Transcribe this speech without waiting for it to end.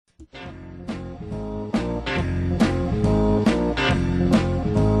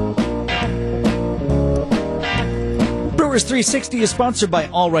Brewers 360 is sponsored by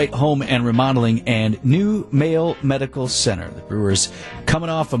All Right Home and Remodeling and New Mayo Medical Center. The Brewers coming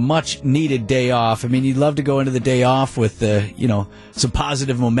off a much-needed day off. I mean, you'd love to go into the day off with, some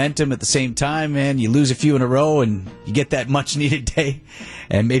positive momentum. At the same time, man, you lose a few in a row and you get that much-needed day,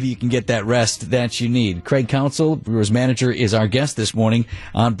 and maybe you can get that rest that you need. Craig Counsell, Brewers manager, is our guest this morning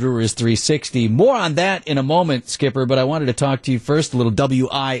on Brewers 360. More on that in a moment, Skipper, but I wanted to talk to you first a little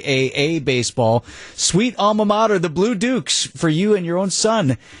WIAA baseball. Sweet alma mater, the Blue Dukes, for you and your own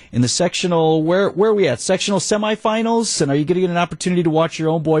son in the sectional, where are we at? Sectional semifinals? And are you going to get an opportunity to watch your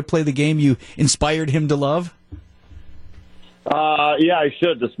own boy play the game you inspired him to love? Yeah, I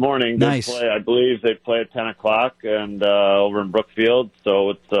should this morning. Nice. They play, I believe they play at 10 o'clock and over in Brookfield. So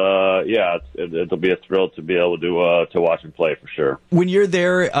it'll be a thrill to be able to watch him play for sure. When you're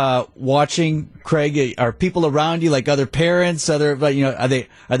there watching, Craig, are people around you like other parents? Are they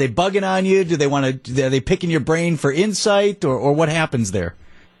bugging on you? Are they picking your brain for insight, or what happens there?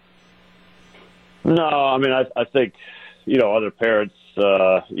 No, I mean I think other parents.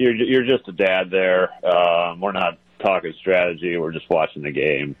 You're just a dad there. We're not talking strategy. We're just watching the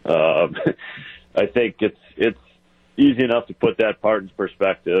game. I think it's easy enough to put that part into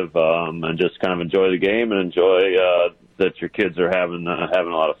perspective and just kind of enjoy the game and enjoy that your kids are having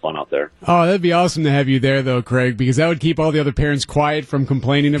a lot of fun out there. Oh, that'd be awesome to have you there, though, Craig, because that would keep all the other parents quiet from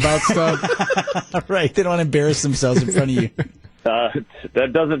complaining about stuff. Right. They don't want to embarrass themselves in front of you.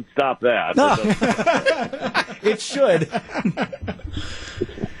 That doesn't stop that. No. It should.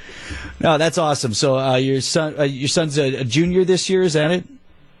 No, that's awesome. So your son's a junior this year, is that it?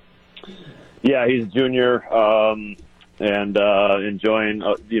 Yeah, he's a junior and enjoying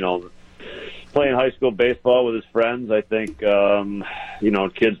playing high school baseball with his friends. I think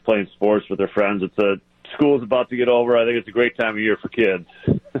kids playing sports with their friends. School's about to get over. I think it's a great time of year for kids.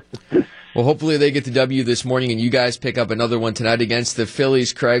 Well, hopefully they get the W this morning and you guys pick up another one tonight against the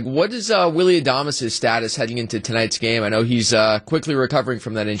Phillies, Craig. What is Willie Adames' status heading into tonight's game? I know he's quickly recovering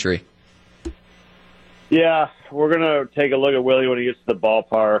from that injury. Yeah, we're going to take a look at Willie when he gets to the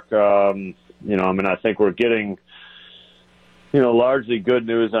ballpark. I think we're getting, largely good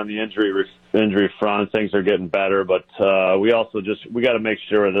news on the injury front. Things are getting better, but we got to make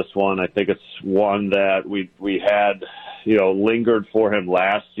sure of this one. I think it's one that we had, lingered for him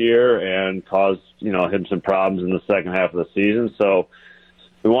last year and caused, him some problems in the second half of the season. So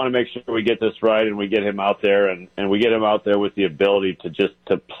we want to make sure we get this right and we get him out there and we get him out there with the ability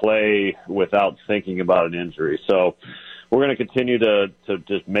to play without thinking about an injury. So we're going to continue to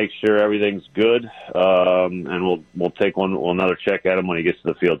just make sure everything's good, and we'll take another check at him when he gets to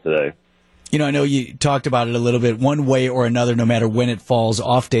the field today. I know you talked about it a little bit. One way or another, no matter when it falls,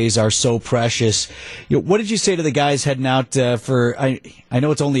 off days are so precious. What did you say to the guys heading out for? I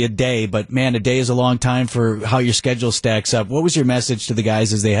know it's only a day, but man, a day is a long time for how your schedule stacks up. What was your message to the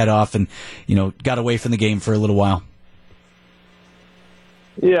guys as they head off and got away from the game for a little while?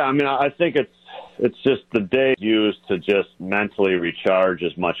 Yeah, I think it's just the day used to just mentally recharge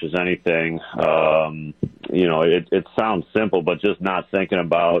as much as anything. It sounds simple, but just not thinking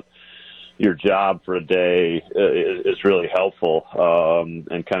about your job for a day is really helpful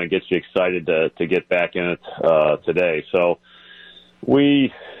and kind of gets you excited to get back in it today. So the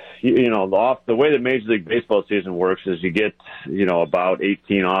way the Major League Baseball season works is you get about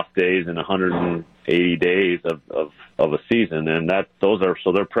 18 off days in 180 days of a season, and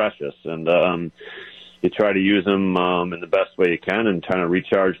they're precious, and you try to use them in the best way you can and trying to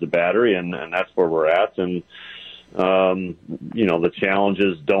recharge the battery, and that's where we're at. And the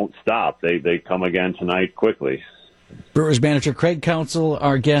challenges don't stop. They come again tonight quickly. Brewers manager Craig Counsell,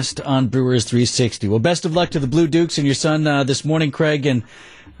 our guest on Brewers 360. Well, best of luck to the Blue Dukes and your son this morning, Craig, and,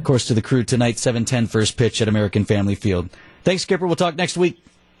 of course, to the crew tonight, 7:10 first pitch at American Family Field. Thanks, Skipper. We'll talk next week.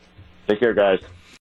 Take care, guys.